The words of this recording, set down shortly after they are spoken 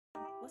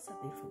What's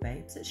up, beautiful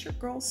babes? It's your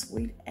girl,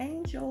 Sweet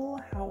Angel.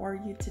 How are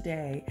you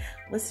today?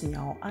 Listen,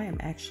 y'all, I am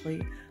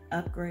actually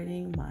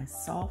upgrading my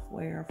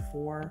software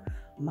for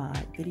my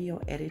video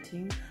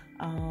editing.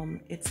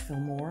 It's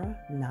Filmora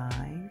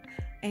 9,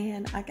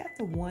 and I got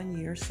the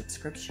 1-year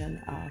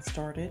subscription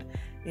started.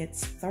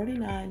 It's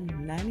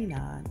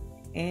 $39.99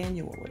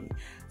 annually.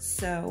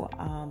 So,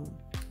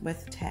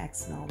 with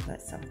tax and all of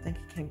that stuff, I think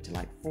it came to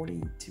like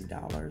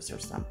 $42 or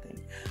something.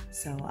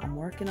 So I'm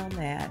working on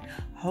that.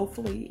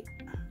 Hopefully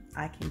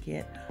I can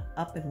get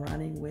up and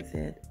running with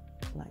it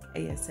like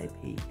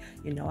ASAP.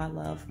 You know, I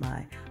love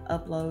my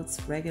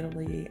uploads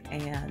regularly,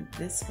 and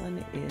this one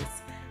is,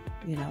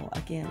 you know,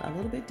 again, a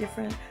little bit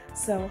different.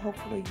 So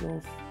hopefully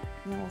you'll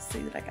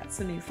see that I got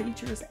some new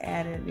features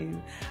added,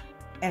 new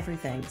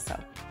everything. So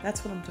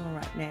that's what I'm doing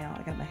right now.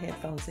 I got my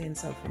headphones in,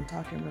 so if I'm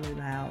talking really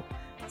loud,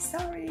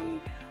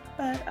 sorry.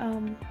 But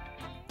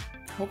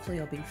hopefully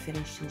I'll be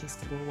finished in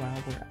just a little while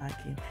where I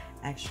can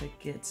actually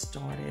get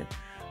started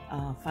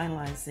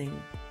finalizing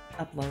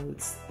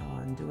uploads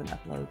on doing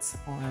uploads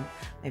on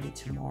maybe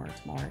tomorrow.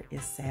 Tomorrow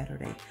is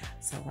Saturday.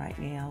 So right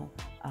now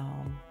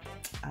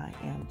I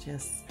am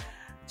just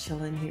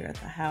chilling here at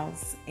the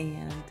house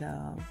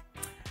and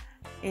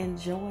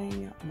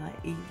enjoying my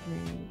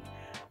evening.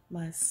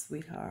 My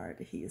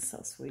sweetheart, he is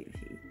so sweet.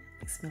 He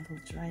makes me a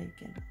little drink,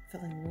 and I'm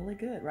feeling really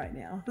good right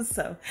now.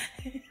 So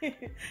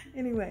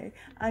anyway,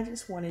 I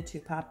just wanted to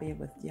pop in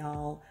with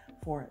y'all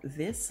for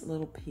this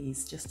little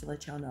piece just to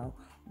let y'all know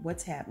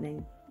what's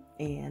happening.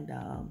 And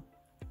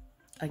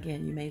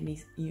again,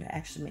 you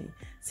actually may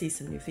see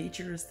some new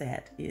features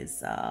that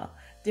is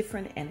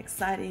different and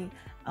exciting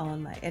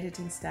on my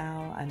editing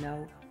style. I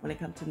know when it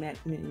comes to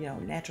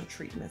natural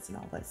treatments and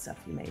all that stuff,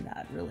 you may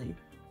not really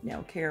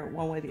care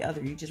one way or the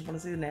other. You just want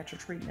to see the natural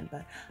treatment.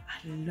 But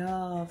I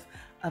love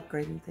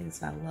upgrading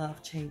things, and I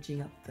love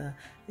changing up the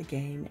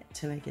game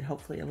to make it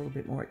hopefully a little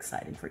bit more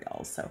exciting for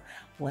y'all. So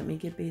let me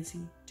get busy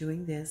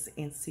doing this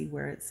and see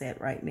where it's at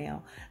right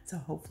now. So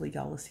hopefully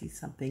y'all will see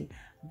something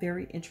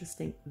very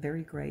interesting,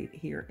 very great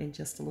here in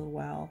just a little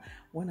while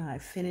when I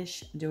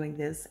finish doing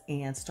this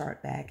and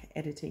start back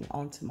editing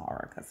on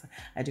tomorrow, because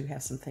I do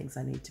have some things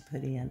I need to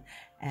put in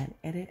and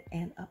edit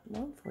and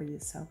upload for you.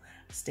 So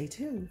stay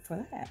tuned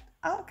for that.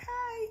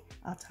 Okay,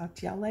 I'll talk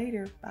to y'all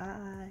later.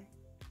 Bye.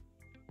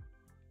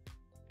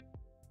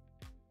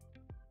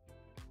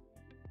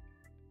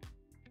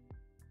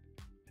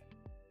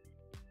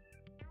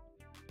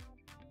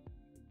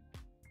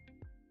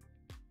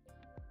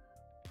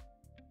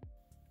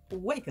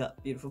 Wake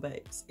up, beautiful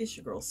babes. It's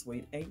your girl,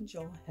 Sweet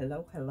Angel.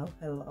 Hello, hello,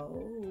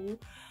 hello.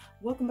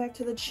 Welcome back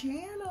to the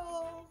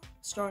channel.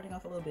 Starting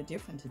off a little bit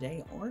different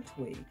today, aren't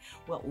we?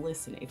 Well,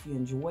 listen, if you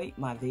enjoy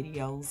my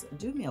videos,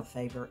 do me a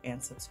favor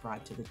and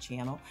subscribe to the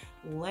channel.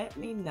 Let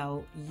me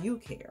know you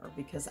care,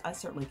 because I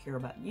certainly care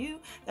about you.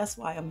 That's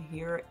why I'm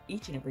here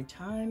each and every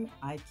time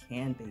I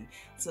can be.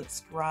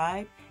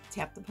 Subscribe,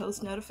 tap the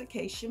post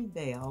notification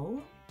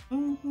bell.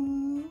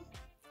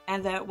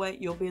 And that way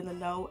you'll be in the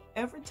know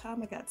every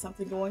time I got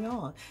something going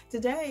on.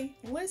 Today,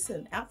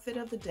 listen, outfit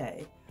of the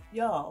day.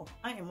 Y'all,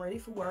 I am ready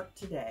for work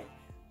today.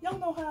 Y'all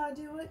know how I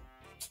do it?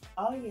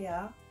 Oh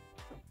yeah.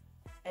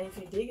 And if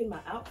you're digging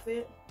my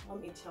outfit,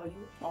 let me tell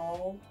you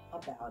all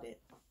about it.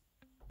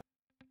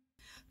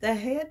 The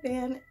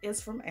headband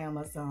is from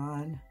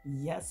Amazon.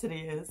 Yes, it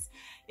is.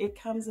 It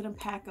comes in a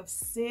pack of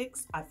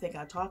 6. I think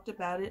I talked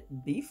about it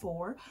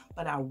before,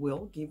 but I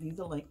will give you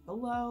the link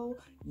below.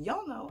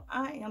 Y'all know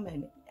I am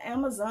an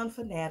Amazon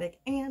fanatic,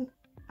 and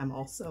I'm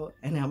also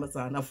an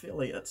Amazon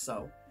affiliate.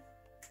 So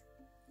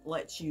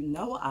let you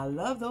know I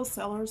love those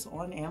sellers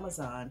on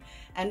Amazon.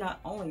 And not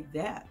only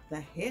that,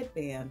 the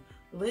headband,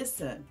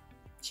 listen,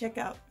 check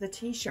out the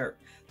t-shirt.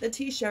 The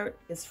t-shirt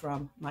is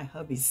from my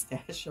hubby's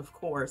stash, of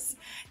course.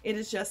 It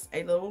is just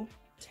a little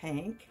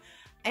tank,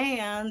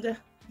 and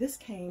this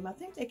came, I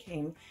think they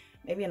came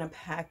maybe in a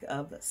pack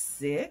of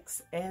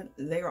 6, and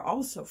they are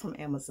also from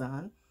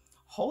Amazon.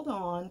 Hold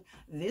on,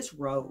 this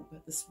robe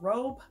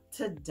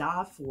to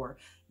die for.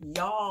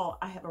 Y'all,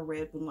 I have a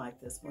red one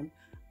like this one.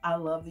 I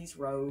love these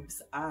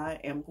robes. I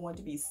am going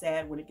to be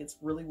sad when it gets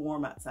really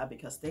warm outside,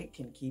 because they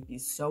can keep you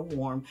so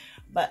warm.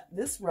 But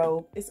this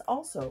robe is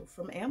also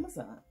from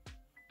Amazon.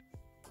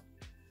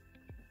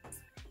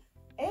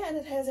 And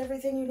it has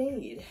everything you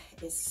need.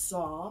 It's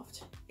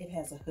soft. It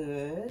has a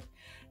hood.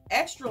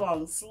 Extra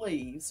long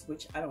sleeves,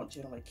 which I don't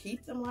generally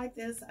keep them like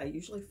this. I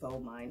usually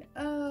fold mine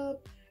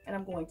up. And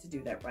I'm going to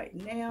do that right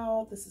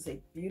now. This is a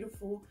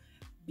beautiful,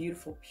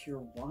 beautiful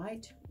pure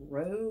white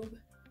robe,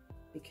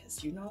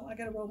 because you know I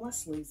gotta roll my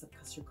sleeves up,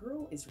 because your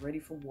girl is ready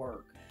for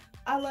work.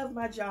 I love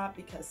my job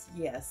because,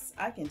 yes,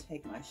 I can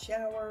take my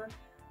shower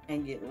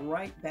and get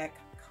right back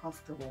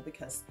comfortable,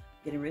 because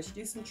getting ready to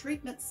do some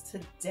treatments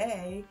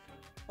today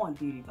on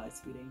Beauty by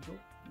Sweet Angel.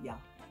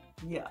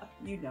 Yeah,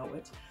 you know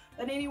it.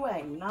 But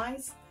anyway,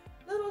 nice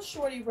little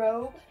shorty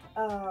robe.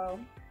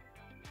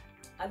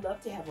 I'd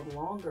love to have them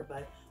longer,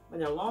 but when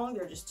they're long,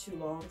 they're just too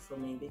long for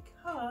me,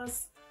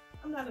 because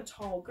I'm not a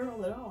tall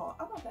girl at all.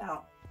 I'm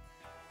about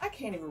I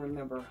can't even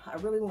remember. I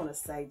really want to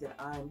say that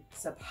I'm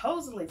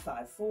supposedly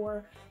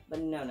 5'4", but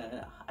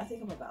no. I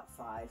think I'm about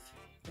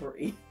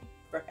 5'3",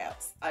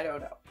 perhaps. I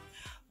don't know.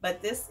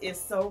 But this is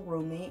so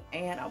roomy,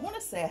 and I want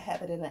to say I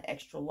have it in an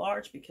extra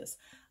large because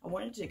I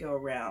wanted to go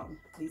around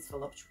these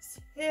voluptuous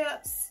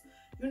hips.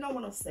 You know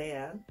what I'm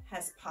saying?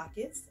 Has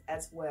pockets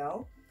as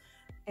well,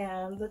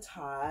 and the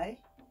tie.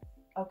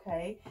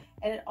 Okay,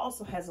 and it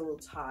also has a little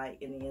tie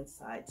in the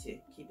inside to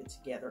keep it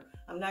together.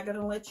 I'm not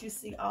gonna let you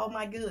see all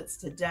my goods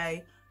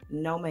today.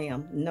 No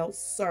ma'am, no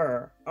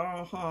sir.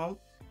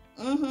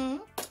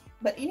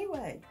 But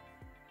anyway,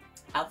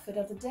 outfit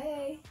of the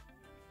day,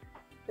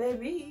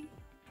 baby,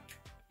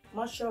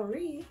 ma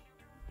chérie.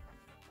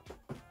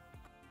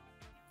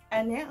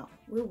 And now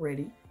we're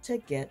ready to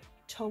get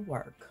to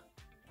work.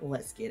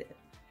 Let's get it.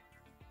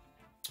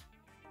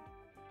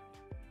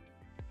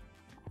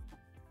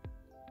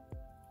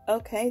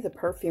 Okay, the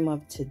perfume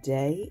of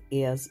today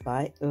is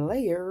by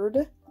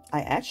Layered.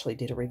 I actually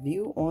did a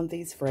review on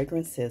these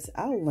fragrances.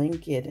 I'll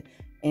link it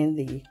in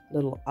the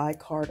little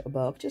iCard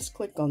above. Just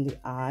click on the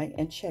I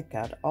and check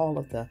out all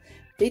of the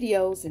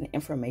videos and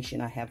information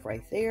I have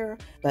right there.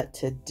 But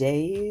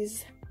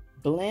today's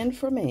blend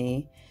for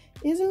me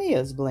is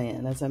Mia's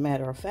blend, as a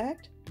matter of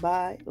fact,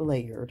 by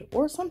Layered.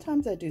 Or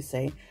sometimes I do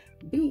say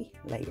Be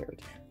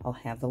Layered. I'll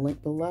have the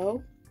link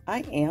below.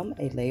 I am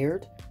a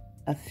Layered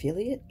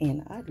affiliate,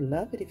 and I'd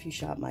love it if you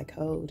shop my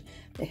code.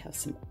 They have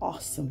some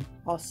awesome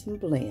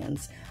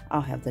blends.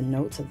 I'll have the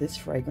notes of this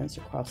fragrance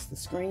across the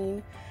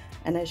screen,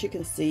 and as you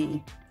can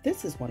see,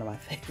 this is one of my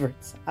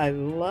favorites. I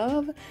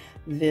love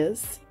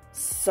this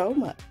so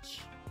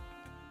much.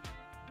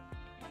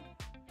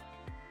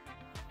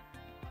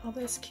 Oh,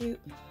 that's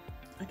cute.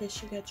 I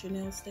guess you got your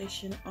nail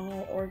station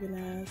all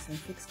organized and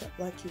fixed up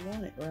like you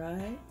want it,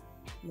 right?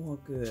 Well,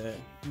 good.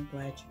 I'm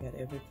glad you got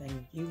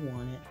everything you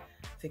wanted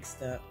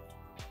fixed up.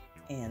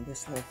 And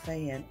this little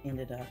fan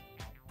ended up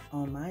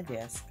on my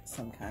desk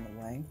some kind of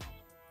way.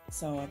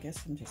 So I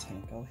guess I'm just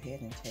going to go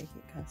ahead and take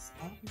it, because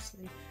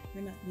obviously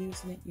you're not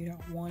using it, you're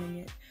not wanting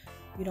it,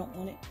 you don't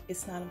want it,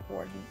 it's not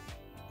important.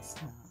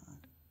 It's not.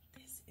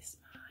 This is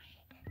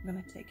mine. I'm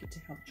going to take it to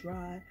help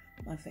dry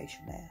my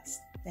facial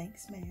mask.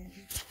 Thanks, Maddie.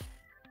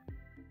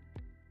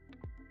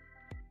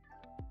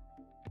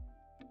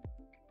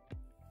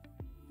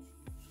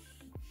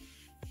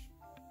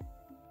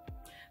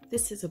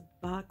 This is a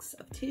box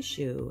of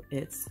tissue.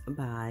 It's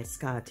by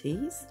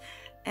Scotties,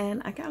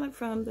 and I got it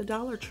from the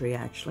Dollar Tree,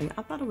 actually.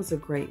 I thought it was a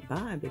great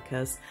buy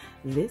because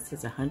this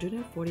is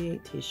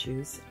 148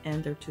 tissues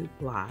and they're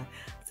 2-ply.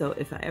 So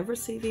if I ever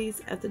see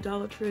these at the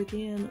Dollar Tree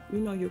again, you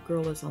know your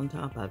girl is on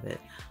top of it.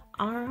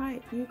 All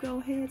right, you go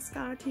ahead,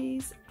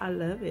 Scotties. I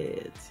love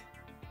it.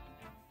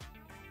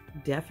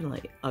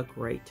 Definitely a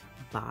great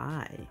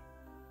buy.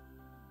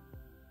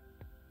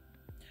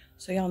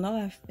 So y'all know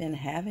I've been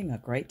having a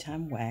great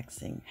time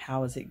waxing.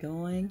 How is it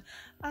going?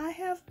 I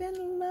have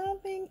been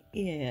loving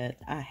it.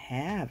 I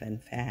have, in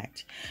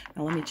fact.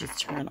 Now let me just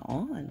turn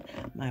on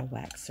my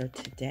waxer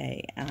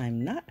today.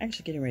 I'm not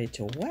actually getting ready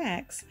to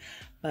wax,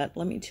 but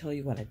let me tell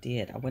you what I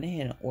did. I went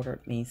ahead and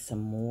ordered me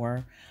some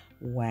more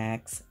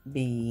wax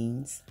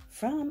beans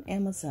from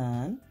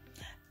Amazon,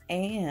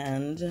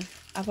 and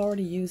I've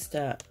already used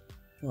up,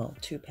 well,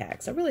 2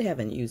 packs. I really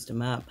haven't used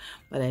them up,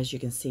 but as you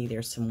can see,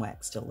 there's some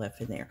wax still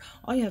left in there.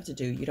 All you have to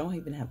do, you don't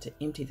even have to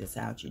empty this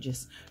out. You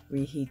just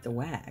reheat the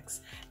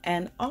wax.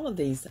 And all of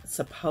these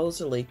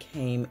supposedly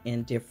came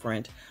in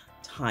different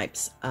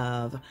types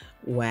of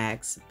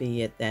wax,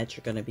 be it that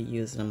you're going to be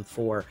using them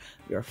for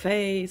your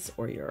face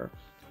or your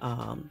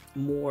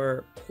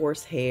more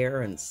coarse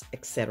hair and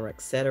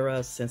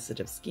etc.,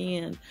 sensitive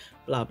skin,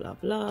 blah, blah,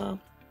 blah.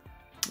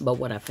 But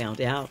what I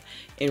found out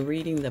in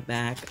reading the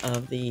back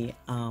of the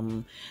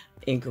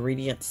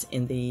ingredients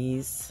in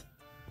these,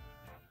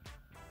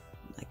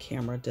 my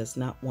camera does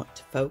not want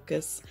to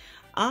focus.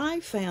 I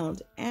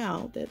found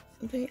out that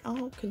they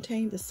all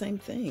contain the same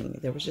thing.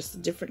 There was just a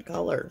different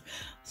color.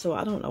 So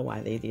I don't know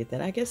why they did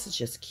that. I guess it's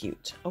just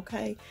cute,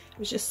 okay? It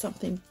was just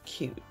something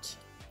cute.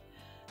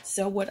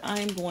 So what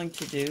I'm going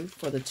to do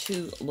for the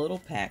 2 little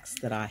packs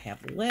that I have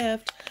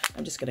left,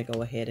 I'm just going to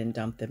go ahead and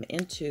dump them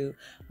into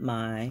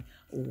my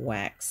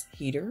wax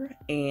heater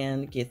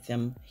and get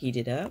them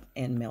heated up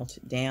and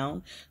melted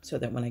down so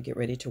that when I get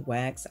ready to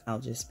wax, I'll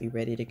just be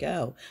ready to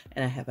go.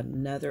 And I have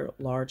another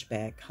large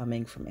bag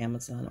coming from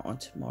Amazon on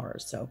tomorrow,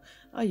 so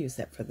I'll use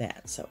that for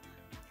that. So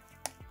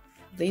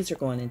these are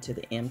going into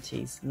the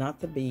Empties,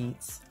 not the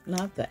beads,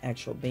 not the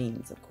actual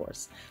beans, of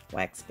course,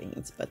 wax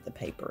beans, but the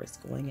paper is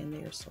going in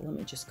there. So let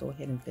me just go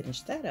ahead and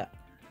finish that up.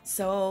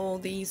 So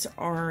these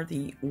are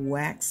the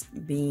wax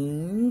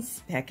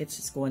beans. Package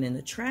is going in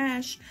the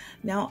trash.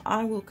 Now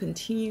I will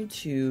continue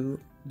to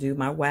do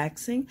my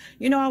waxing.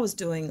 You know, I was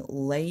doing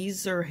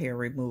laser hair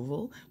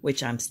removal,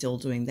 which I'm still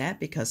doing that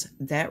because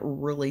that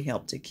really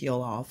helped to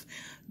kill off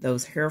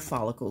those hair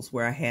follicles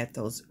where I had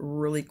those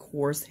really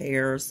coarse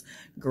hairs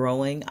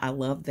growing. I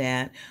love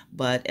that.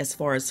 But as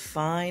far as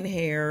fine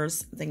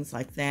hairs, things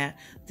like that,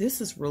 this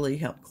has really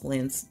helped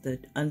cleanse the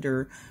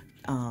under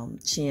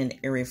chin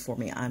area for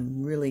me.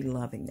 I'm really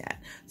loving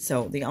that.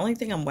 So the only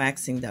thing I'm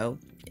waxing though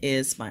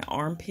is my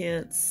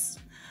armpits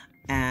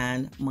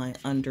and my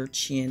under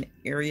chin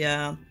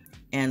area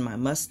and my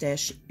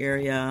mustache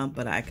area,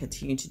 but I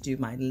continue to do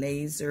my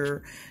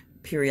laser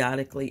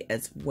periodically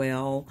as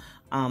well.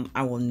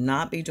 I will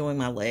not be doing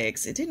my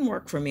legs. It didn't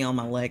work for me on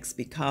my legs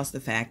because of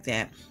the fact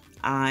that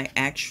I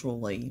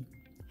actually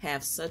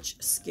have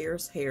such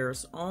scarce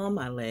hairs on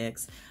my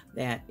legs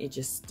that it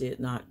just did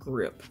not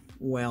grip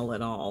well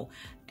at all.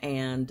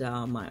 And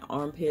my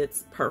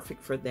armpits,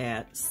 perfect for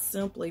that.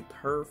 Simply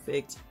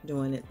perfect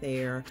doing it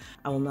there.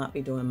 I will not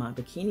be doing my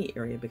bikini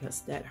area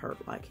because that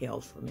hurt like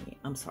hell for me.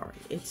 I'm sorry,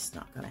 it's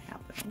not gonna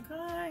happen,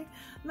 okay?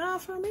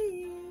 Not for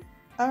me.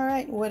 All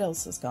right, what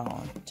else is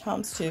gone?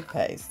 Tom's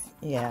toothpaste.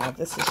 Yeah,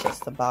 this is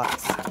just the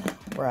box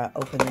where I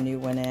opened the new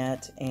one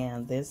at,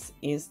 and this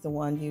is the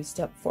one used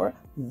up for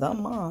the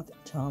month.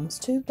 Tom's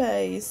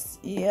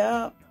toothpaste.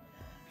 Yep.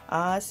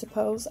 I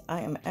suppose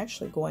I am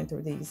actually going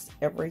through these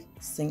every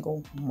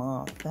single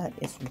month. That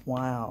is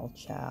wild,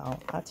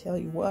 child. I tell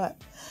you what,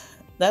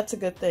 that's a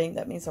good thing.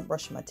 That means I'm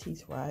brushing my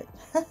teeth right.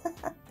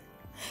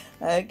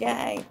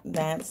 Okay,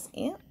 that's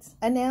it.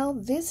 And now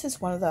this is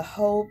one of the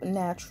Hope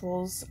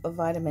Naturals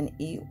vitamin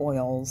E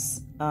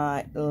oils.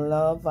 I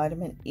love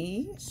vitamin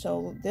E,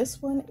 so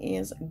this one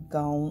is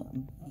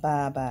gone.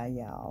 Bye-bye,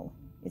 y'all.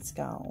 It's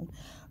gone.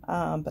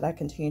 But I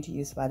continue to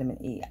use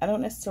vitamin E. I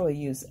don't necessarily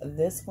use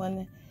this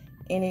one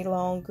any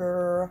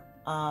longer.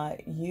 I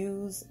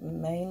use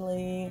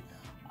mainly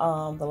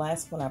the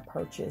last one I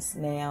purchased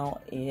now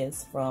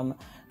is from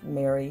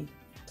Mary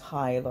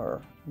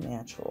Tyler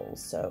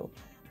Naturals. So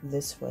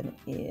this one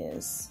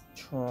is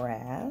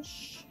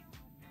trash.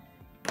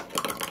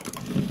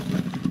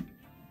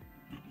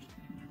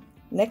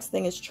 Next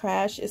thing is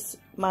trash is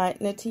my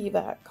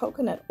Nativa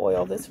coconut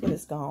oil. This one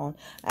is gone.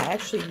 I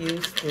actually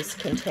used this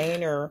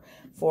container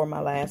for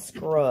my last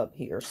scrub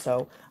here.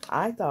 So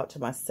I thought to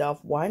myself,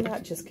 why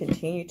not just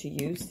continue to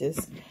use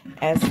this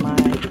as my,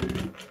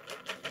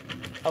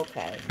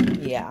 okay,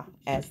 yeah,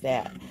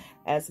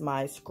 as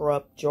my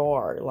scrub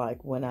jar.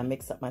 Like when I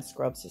mix up my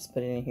scrubs, just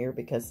put it in here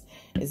because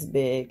it's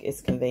big,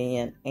 it's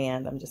convenient,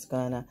 and I'm just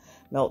gonna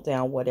melt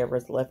down whatever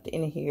is left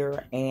in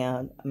here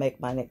and make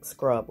my next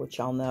scrub, which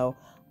y'all know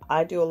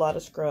I do a lot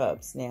of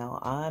scrubs. Now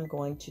I'm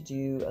going to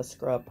do a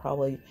scrub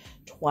probably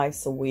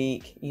twice a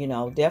week, you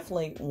know,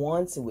 definitely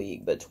once a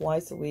week, but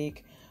twice a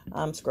week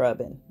I'm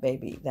scrubbing,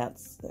 baby.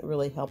 That's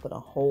really helping a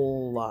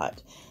whole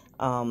lot.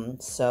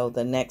 So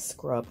the next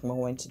scrub I'm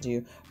going to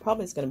do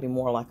probably is going to be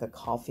more like a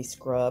coffee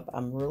scrub.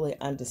 I'm really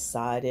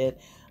undecided.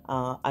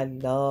 I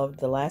love,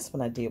 the last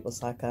one I did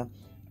was like a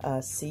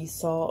sea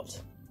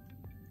salt.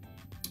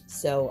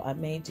 So I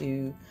may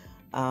do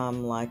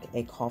like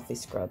a coffee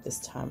scrub this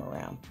time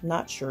around.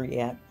 Not sure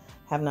yet.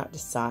 Have not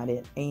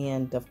decided.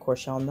 And of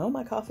course y'all know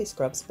my coffee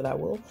scrubs, but I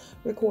will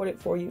record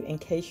it for you in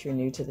case you're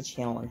new to the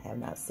channel and have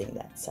not seen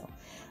that. So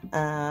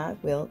I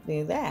will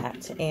do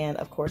that. And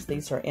of course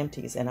these are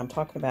Empties, and I'm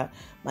talking about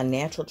my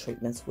natural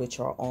treatments, which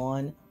are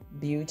on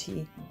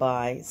Beauty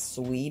by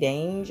Sweet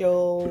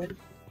Angel.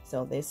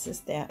 So this is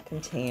that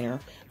container,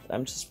 but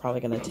I'm just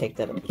probably going to take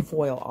that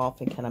foil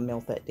off and kind of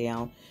melt that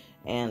down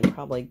and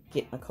probably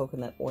get my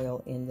coconut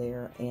oil in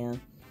there and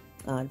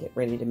get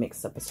ready to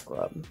mix up a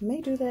scrub.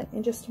 May do that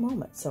in just a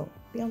moment, so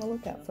be on the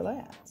lookout for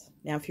that.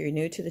 Now, if you're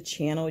new to the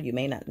channel, you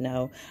may not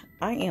know,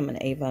 I am an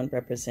Avon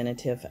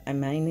representative. I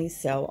mainly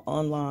sell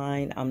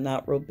online. I'm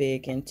not real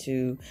big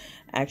into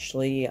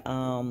actually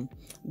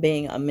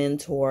being a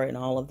mentor and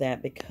all of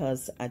that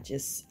because I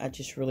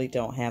just really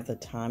don't have the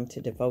time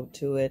to devote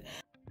to it.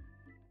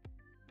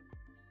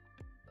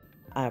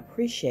 I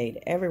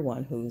appreciate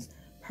everyone who's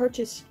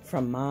purchased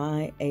from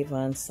my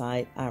Avon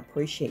site. I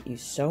appreciate you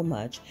so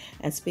much.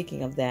 And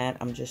speaking of that,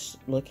 I'm just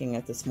looking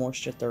at this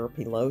moisture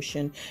therapy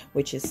lotion,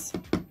 which is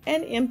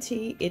an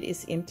empty. It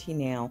is empty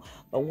now.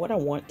 But what I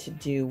want to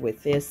do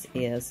with this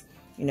is,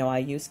 you know, I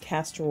use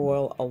castor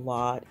oil a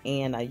lot,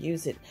 and I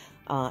use it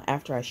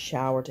after I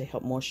shower to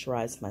help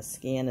moisturize my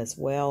skin as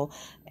well.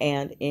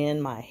 And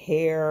in my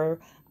hair,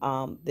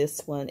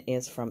 this one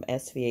is from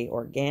SVA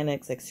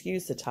Organics.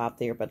 Excuse the top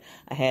there, but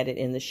I had it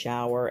in the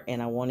shower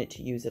and I wanted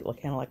to use it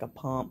kind of like a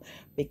pump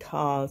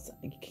because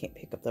you can't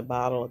pick up the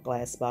bottle, a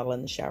glass bottle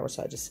in the shower.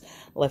 So I just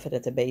left it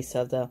at the base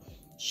of the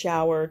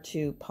shower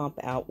to pump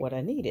out what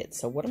I needed.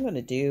 So what I'm going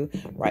to do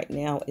right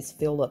now is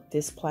fill up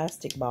this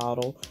plastic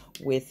bottle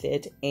with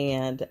it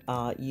and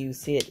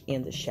use it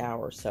in the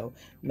shower. So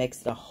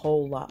makes it a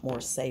whole lot more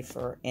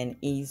safer and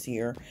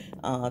easier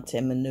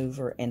to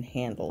maneuver and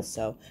handle.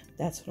 So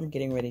that's what I'm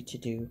getting ready to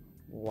do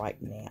right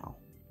now.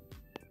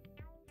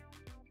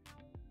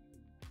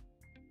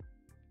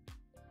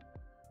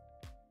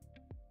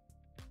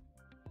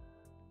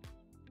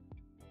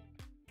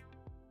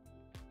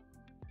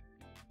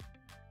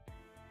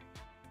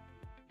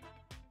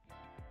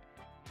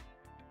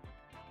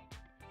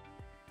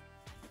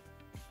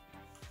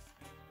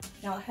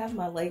 Now I have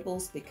my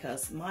labels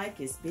because Mike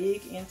is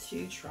big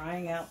into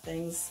trying out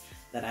things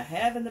that I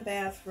have in the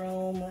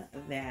bathroom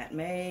that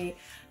may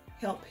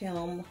help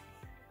him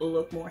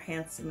look more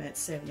handsome at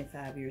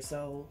 75 years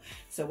old.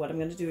 So what I'm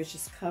going to do is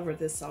just cover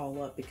this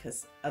all up,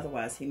 because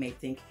otherwise he may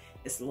think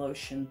it's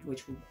lotion,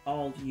 which we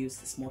all use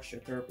this moisture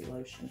therapy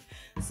lotion.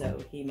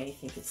 So he may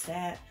think it's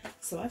that.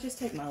 So I just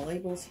take my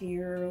labels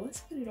here.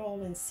 Let's put it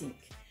all in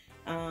sync.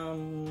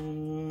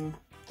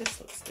 This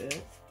looks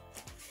good.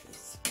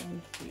 This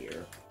one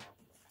here.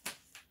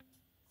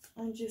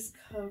 I'll just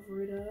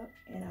cover it up,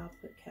 and I'll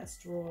put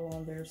castor oil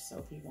on there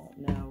so he won't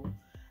know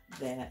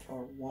that,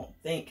 or won't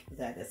think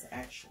that it's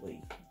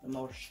actually the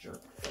moisture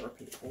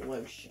therapy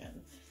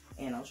lotion.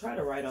 And I'll try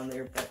to write on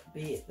there, but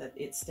be it that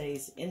it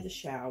stays in the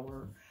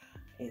shower,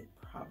 it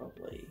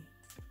probably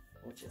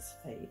will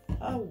just fade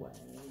away.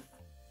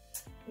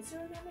 Is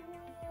there another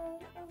one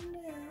on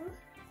there?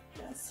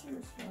 Yes,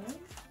 here's one.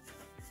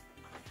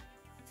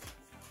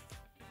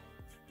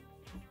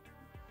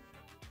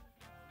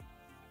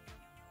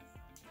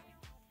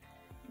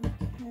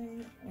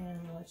 Okay, and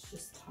let's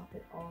just top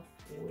it off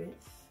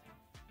with,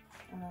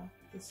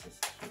 this is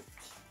cute,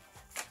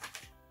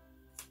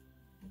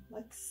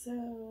 like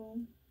so.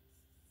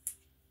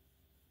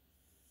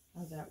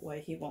 That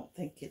way he won't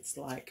think it's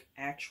like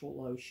actual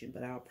lotion,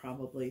 but I'll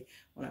probably,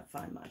 when I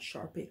find my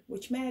Sharpie,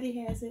 which Maddie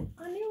has it,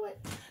 I knew it,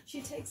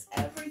 she takes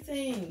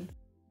everything.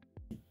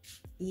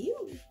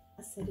 Ew,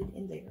 I set it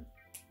in there.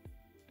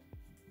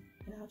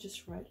 And I'll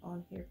just write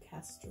on here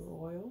castor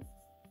oil.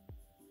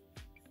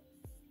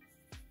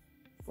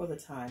 For the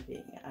time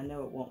being. I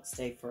know it won't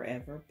stay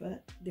forever,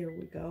 but there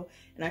we go.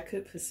 And I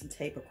could put some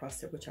tape across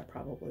there, which I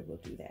probably will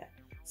do that.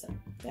 So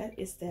that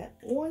is that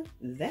on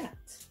that.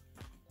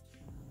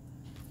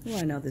 Well,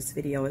 I know this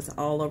video is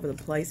all over the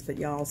place, but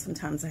y'all,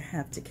 sometimes I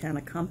have to kind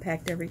of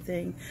compact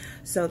everything.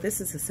 So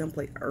this is a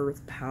Simply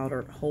Earth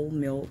powdered whole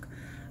milk.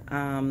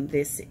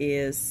 This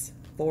is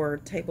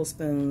 4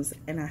 tablespoons,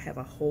 and I have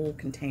a whole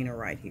container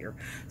right here.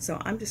 So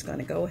I'm just going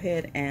to go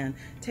ahead and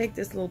take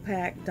this little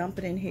pack, dump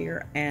it in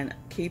here, and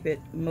keep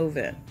it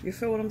moving. You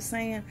feel what I'm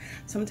saying?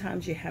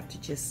 Sometimes you have to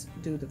just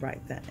do the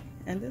right thing,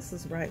 and this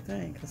is the right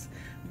thing, because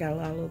I got a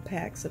lot of little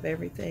packs of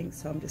everything,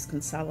 so I'm just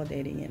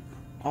consolidating it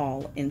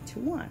all into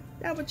one.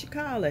 That's what you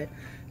call it.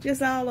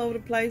 Just all over the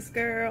place,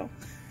 girl.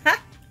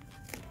 Ha!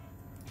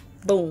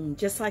 Boom,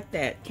 just like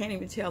that. Can't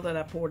even tell that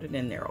I poured it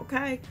in there,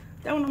 okay?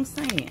 That's what I'm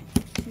saying.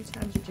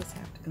 Sometimes you just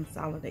have to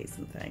consolidate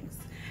some things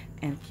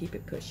and keep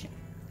it pushing.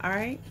 All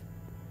right?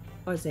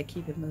 Or does that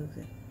keep it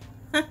moving?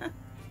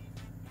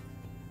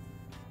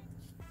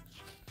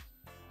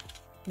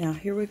 Now,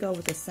 here we go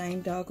with the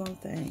same doggone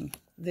thing.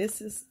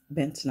 This is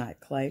bentonite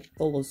clay,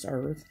 Fuller's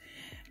Earth,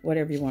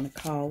 whatever you want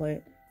to call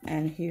it.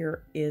 And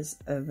here is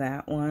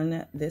that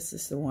one. This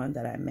is the one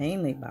that I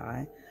mainly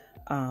buy,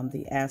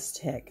 the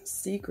Aztec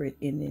Secret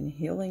Indian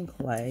Healing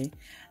Clay.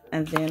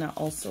 And then I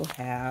also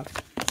have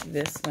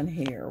this one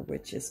here,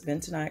 which is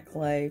bentonite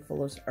clay,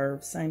 Fuller's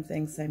Earth, same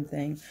thing, same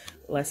thing.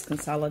 Let's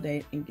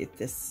consolidate and get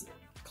this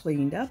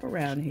cleaned up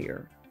around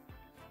here.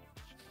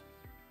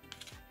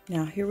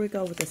 Now here we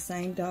go with the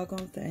same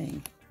doggone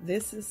thing.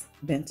 This is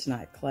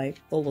bentonite clay,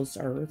 Fuller's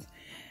Earth,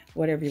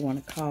 whatever you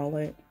want to call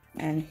it.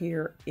 And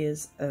here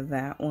is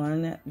that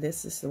one.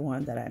 This is the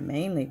one that I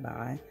mainly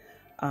buy,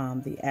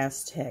 the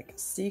Aztec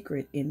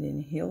Secret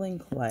Indian Healing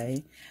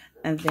Clay.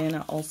 And then I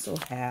also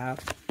have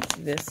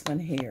this one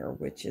here,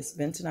 which is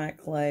bentonite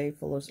clay,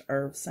 Fuller's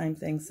Earth, same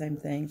thing, same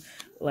thing.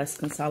 Let's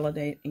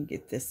consolidate and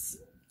get this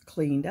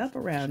cleaned up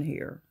around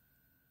here.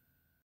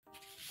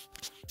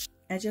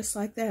 And just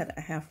like that,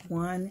 I have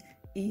one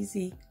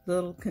easy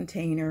little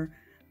container.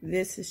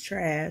 This is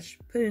trash,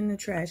 put it in the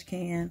trash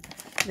can.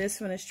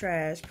 This one is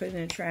trash, put it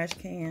in the trash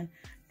can.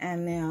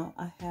 And now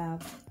I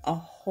have a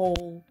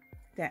whole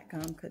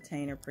that-gum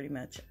container pretty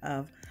much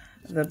of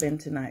the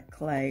bentonite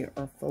clay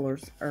or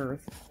Fuller's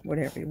Earth,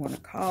 whatever you want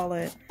to call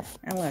it.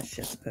 And let's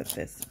just put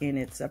this in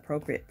its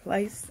appropriate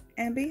place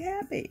and be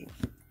happy.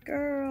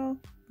 Girl,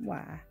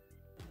 why?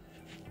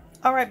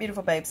 All right,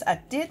 beautiful babes, I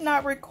did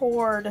not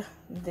record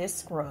this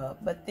scrub,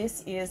 but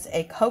this is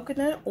a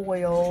coconut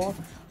oil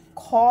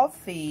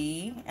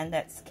coffee, and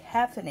that's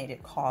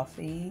caffeinated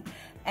coffee.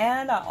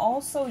 And I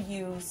also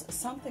use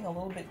something a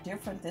little bit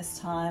different this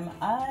time.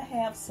 I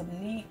have some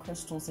knead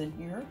crystals in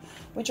here,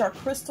 which are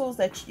crystals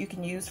that you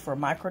can use for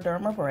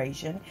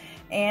microdermabrasion,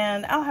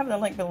 and I'll have the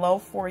link below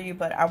for you,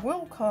 but I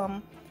will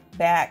come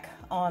back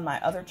on my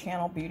other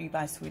channel, Beauty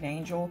by Sweet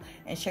Angel,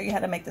 and show you how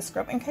to make the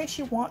scrub in case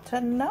you want to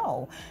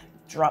know.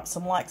 Drop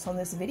some likes on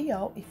this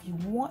video if you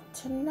want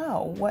to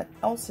know what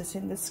else is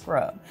in this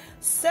scrub.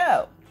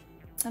 So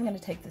I'm going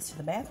to take this to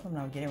the bathroom.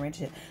 I'm getting ready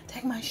to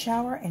take my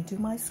shower and do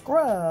my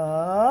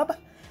scrub.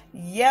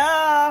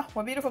 Yeah,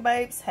 well, beautiful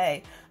babes,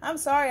 hey, I'm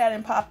sorry I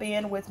didn't pop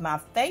in with my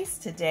face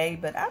today,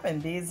 but I've been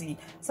busy.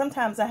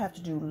 Sometimes I have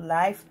to do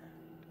life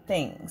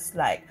things,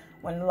 like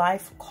when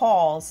life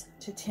calls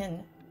to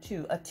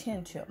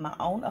attend to my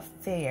own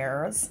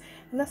affairs,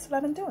 and that's what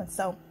I've been doing.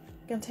 So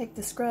I'm going to take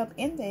the scrub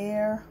in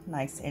there,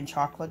 nice and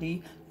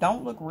chocolatey.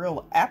 Don't look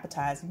real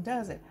appetizing,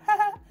 does it?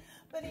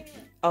 But anyway.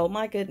 Oh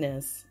my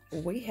goodness.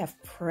 We have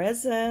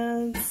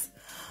presents.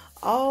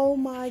 Oh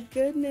my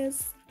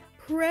goodness.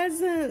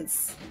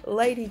 presents.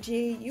 Lady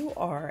G, you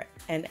are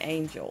an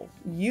angel.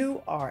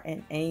 You are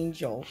an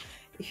angel.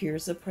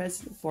 Here's a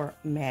present for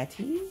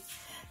Mattie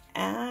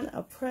and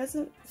a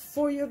present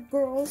for your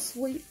girl,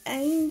 Sweet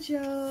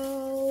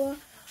Angel.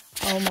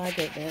 Oh my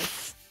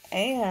goodness.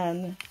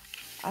 And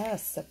I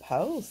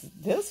suppose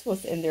this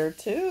was in there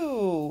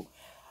too.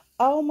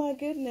 Oh my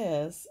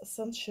goodness.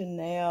 Some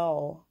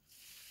Chanel.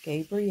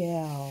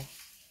 Gabrielle.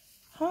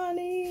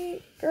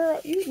 Honey, girl,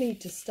 you need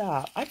to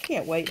stop. I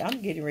can't wait.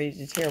 I'm getting ready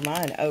to tear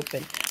mine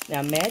open.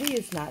 Now, Mattie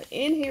is not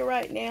in here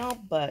right now,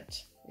 but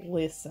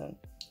listen,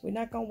 we're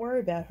not going to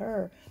worry about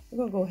her. We're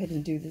going to go ahead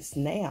and do this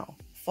now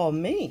for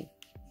me.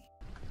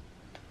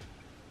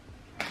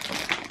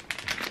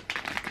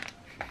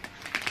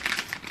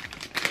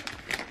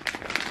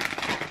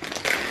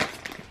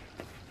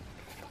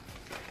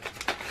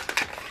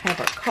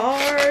 Have a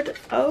card.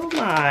 Oh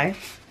my.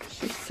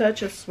 She's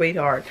such a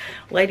sweetheart.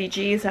 Lady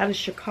G is out of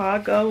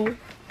Chicago.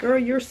 Girl,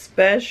 you're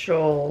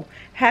special.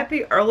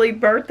 Happy early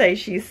birthday,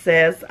 she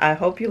says. I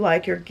hope you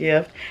like your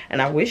gift,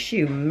 and I wish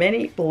you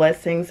many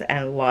blessings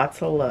and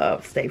lots of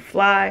love. Stay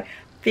fly,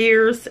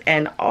 fierce,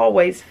 and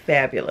always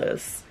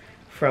fabulous.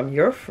 From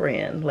your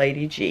friend,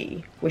 Lady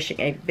G. Wishing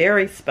a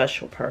very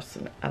special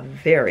person a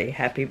very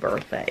happy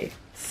birthday.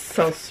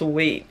 So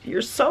sweet.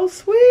 You're so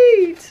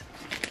sweet.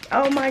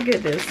 Oh my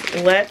goodness.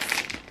 Let's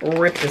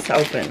rip this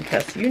open,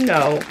 because you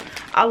know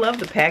I love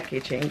the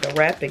packaging, the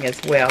wrapping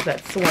as well.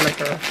 That's one of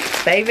her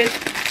favorites.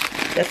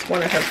 That's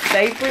one of her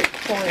favorite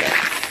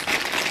plants.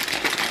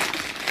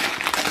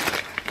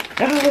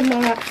 Oh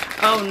my.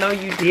 Oh no,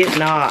 you did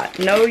not.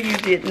 No, you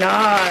did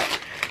not.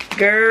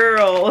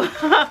 Girl.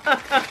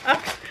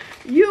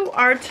 You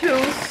are too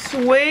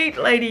sweet,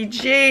 Lady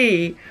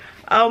G.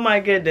 Oh my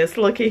goodness.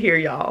 Look at here,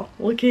 y'all.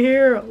 Look at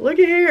here. Look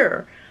at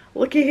here.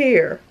 Look at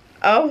here.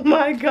 Oh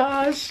my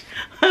gosh.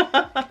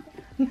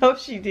 No,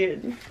 she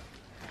didn't.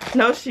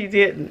 No, she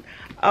didn't.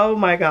 Oh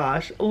my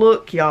gosh.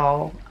 Look,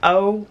 y'all.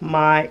 Oh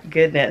my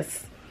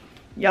goodness.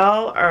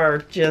 Y'all are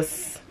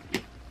just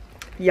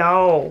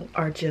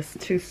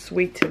too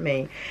sweet to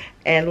me.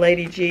 And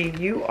Lady G,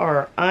 you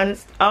are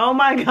honest. Oh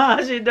my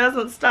gosh, it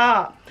doesn't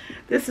stop.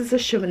 This is a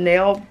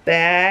Chanel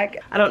bag.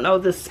 I don't know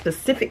the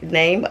specific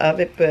name of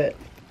it, but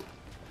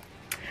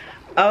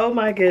oh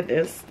my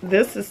goodness.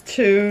 This is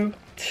too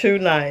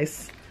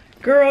nice.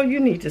 Girl, you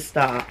need to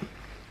stop.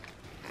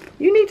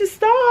 You need to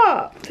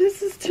stop.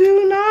 This is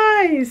too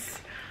nice.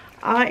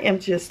 I am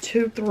just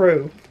too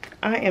through.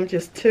 I am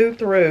just too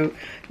through.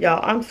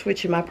 Y'all, I'm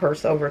switching my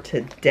purse over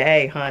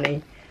today,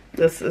 honey.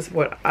 This is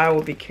what I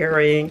will be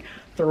carrying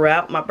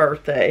throughout my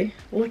birthday.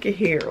 Look at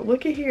here.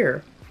 Look at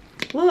here.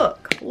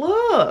 Look.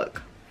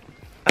 Look.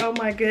 Oh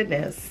my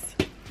goodness.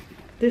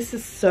 This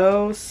is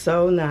so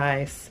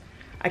nice.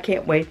 I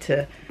can't wait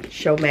to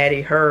show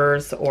Mattie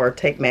hers, or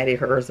take Mattie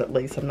hers at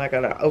least. I'm not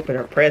going to open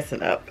her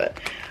present up, but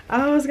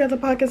oh, it's got the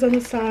pockets on the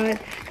side.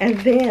 And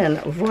then,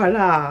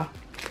 voila.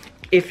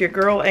 If your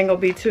girl ain't going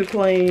to be too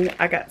clean,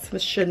 I got some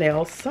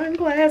Chanel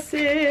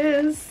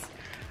sunglasses.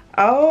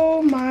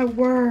 Oh, my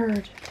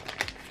word.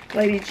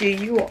 Lady G,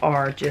 you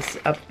are just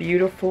a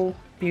beautiful,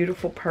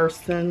 beautiful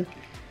person.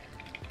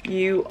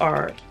 You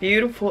are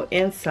beautiful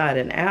inside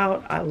and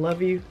out. I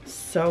love you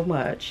so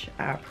much.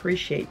 I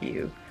appreciate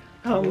you.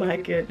 Oh my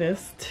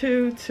goodness,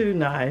 too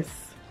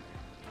nice.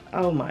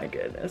 Oh my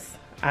goodness.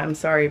 I'm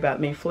sorry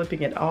about me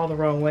flipping it all the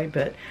wrong way,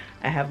 but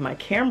I have my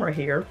camera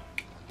here,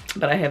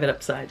 but I have it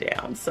upside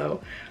down.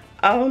 So,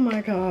 oh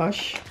my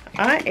gosh,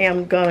 I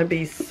am gonna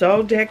be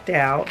so decked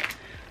out.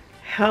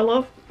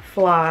 Hella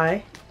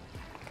fly,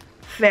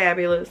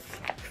 fabulous,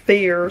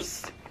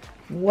 fierce.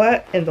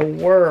 What in the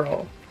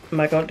world am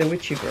I gonna do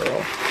with you,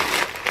 girl?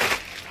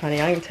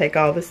 Honey, I can take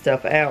all this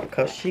stuff out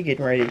because she's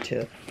getting ready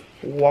to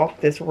walk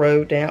this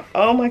road down.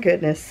 Oh my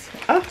goodness.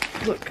 Oh,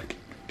 look.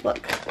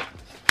 Look.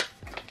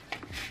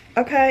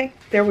 Okay,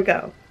 there we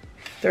go.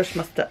 There's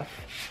my stuff.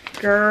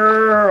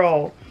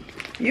 Girl,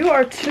 you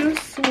are too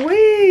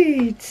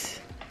sweet.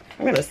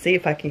 I'm going to see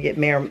if I can get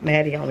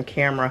Mattie on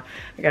camera.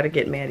 I got to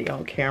get Mattie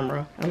on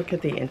camera. I look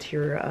at the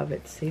interior of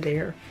it. See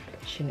there?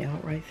 Chanel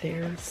right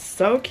there.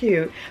 So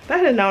cute. If I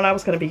had known I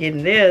was going to be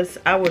getting this,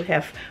 I would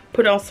have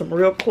put on some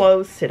real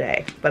clothes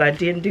today. But I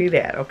didn't do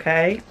that,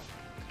 okay?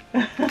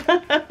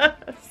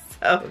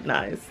 So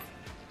nice.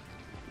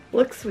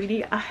 Look,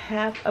 sweetie, I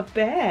have a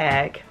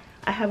bag.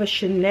 I have a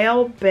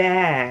Chanel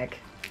bag.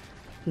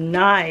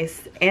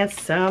 Nice. And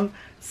some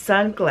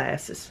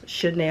sunglasses.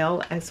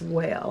 Chanel as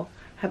well.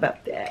 How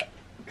about that?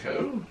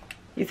 Cool.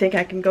 You think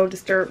I can go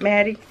disturb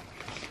Mattie?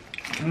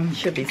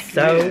 She'll be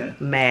so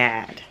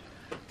mad.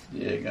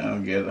 Yeah, go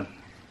and get her.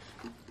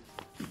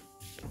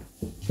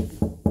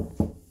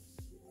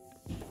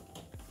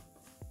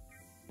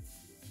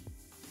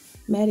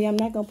 Mattie, I'm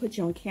not going to put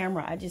you on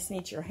camera. I just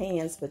need your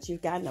hands, but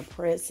you've gotten a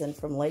present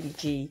from Lady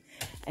G,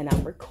 and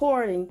I'm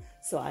recording,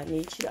 so I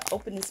need you to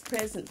open this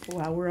present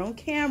while we're on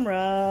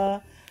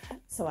camera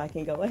so I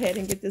can go ahead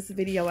and get this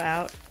video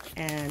out.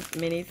 And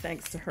many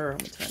thanks to her. I'm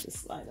going to turn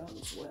this light on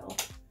as well.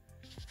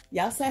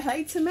 Y'all say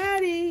hi to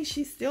Maddie.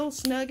 She's still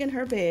snug in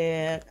her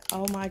bed.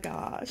 Oh my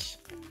gosh.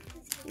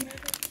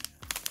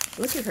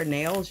 Look at her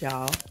nails,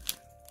 y'all.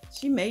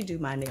 She may do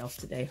my nails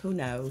today. Who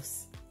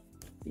knows?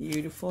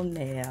 Beautiful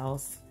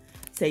nails.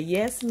 Say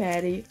yes,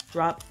 Maddie.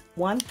 Drop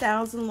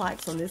 1,000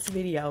 likes on this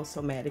video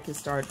so Maddie can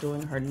start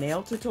doing her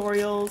nail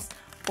tutorials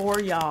for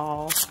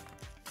y'all.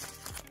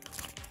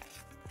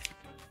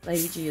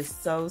 Lady G is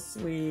so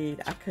sweet.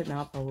 I could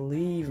not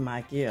believe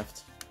my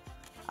gift.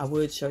 I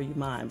would show you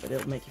mine, but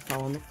it'll make you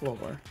fall on the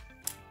floor.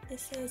 It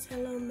says,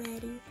 hello,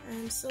 Maddie.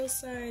 I'm so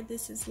sorry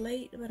this is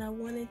late, but I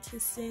wanted to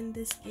send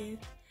this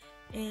gift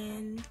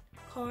and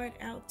card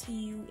out to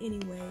you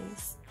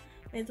anyways.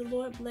 May the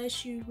Lord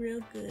bless you real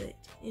good.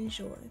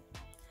 Enjoy.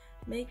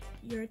 Make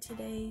your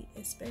today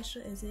as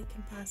special as it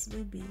can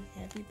possibly be.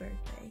 Happy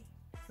birthday.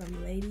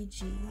 From Lady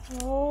G.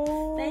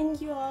 Oh.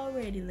 Thank you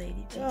already,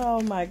 Lady G.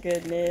 Oh my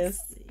goodness.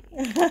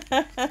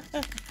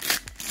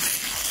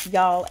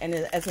 Y'all, and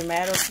as a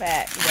matter of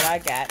fact, what I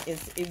got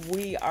is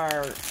we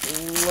are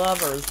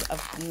lovers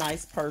of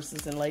nice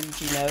purses, and Lady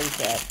G knows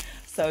that.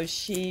 So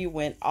she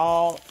went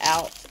all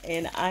out,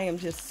 and I am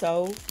just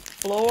so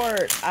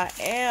floored. I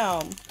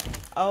am.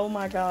 Oh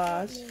my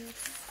gosh.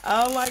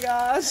 Oh my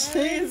gosh. She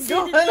is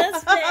going.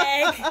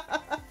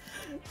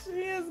 She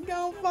is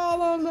gonna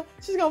fall on the.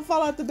 She's gonna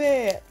fall out the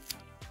bed.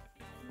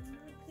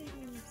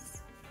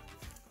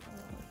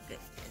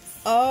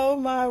 Oh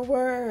my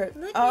word.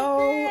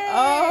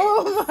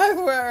 Oh my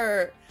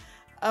word.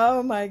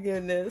 Oh my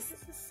goodness.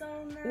 This is so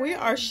nice. We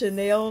are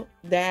Chanel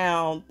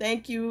down.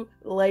 Thank you,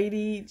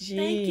 Lady G.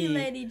 Thank you,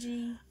 Lady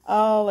G.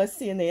 Oh, let's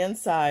see in the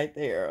inside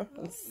there.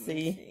 Let's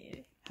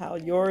see how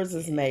yours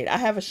is made. I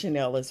have a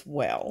Chanel as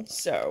well,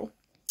 so.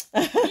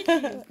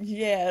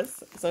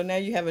 Yes. So now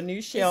you have a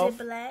new shelf. Is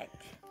it black?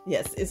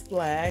 Yes, it's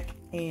black,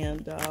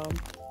 and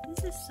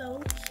this is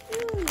so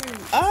cute.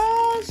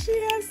 oh, she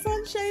has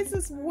sunshades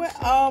as well.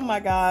 Oh my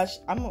gosh,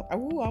 I'm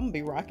gonna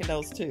be rocking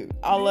those too.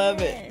 I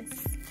love it.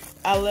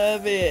 I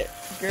love it,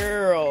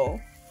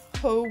 girl.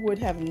 Who would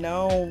have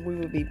known we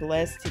would be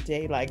blessed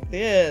today like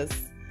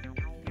this?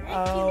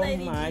 Oh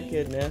my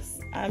goodness,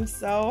 I'm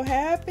so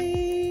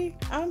happy.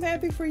 I'm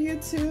happy for you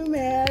too,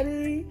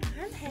 Maddie.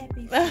 I'm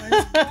happy for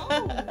us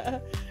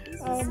both.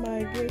 Oh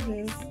my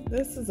goodness.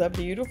 This is a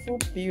beautiful,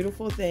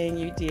 beautiful thing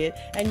you did.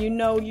 And you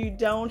know you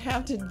don't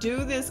have to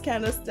do this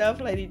kind of stuff,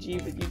 Lady G,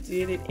 but you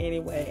did it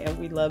anyway. And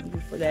we love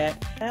you for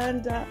that.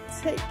 And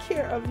take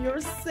care of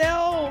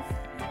yourself.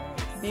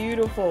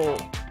 Beautiful,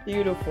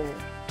 beautiful.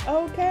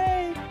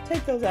 Okay,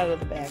 take those out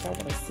of the bag. I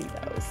want to see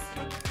those.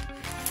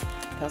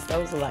 Because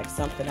those are like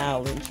something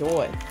I'll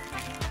enjoy.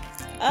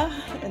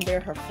 And they're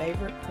her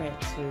favorite print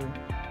too.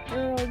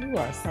 Girl, you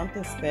are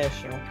something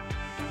special.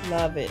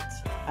 Love it.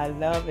 I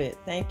love it.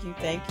 Thank you,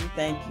 thank you,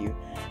 thank you.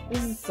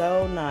 This is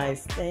so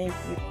nice. Thank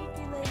you.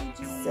 Lady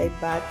G. Say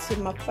bye to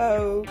my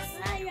folks.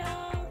 Bye,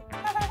 y'all.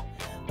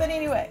 But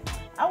anyway,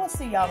 I will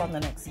see y'all on the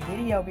next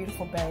video,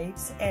 beautiful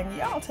babes. And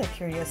y'all take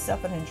care of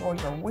yourself and enjoy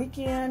your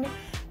weekend.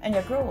 And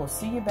your girl will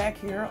see you back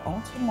here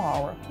on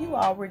tomorrow. You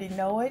already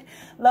know it.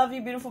 Love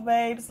you, beautiful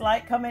babes.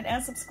 Like, comment,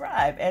 and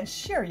subscribe. And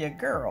share your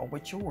girl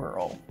with your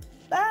world.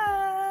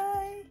 Bye.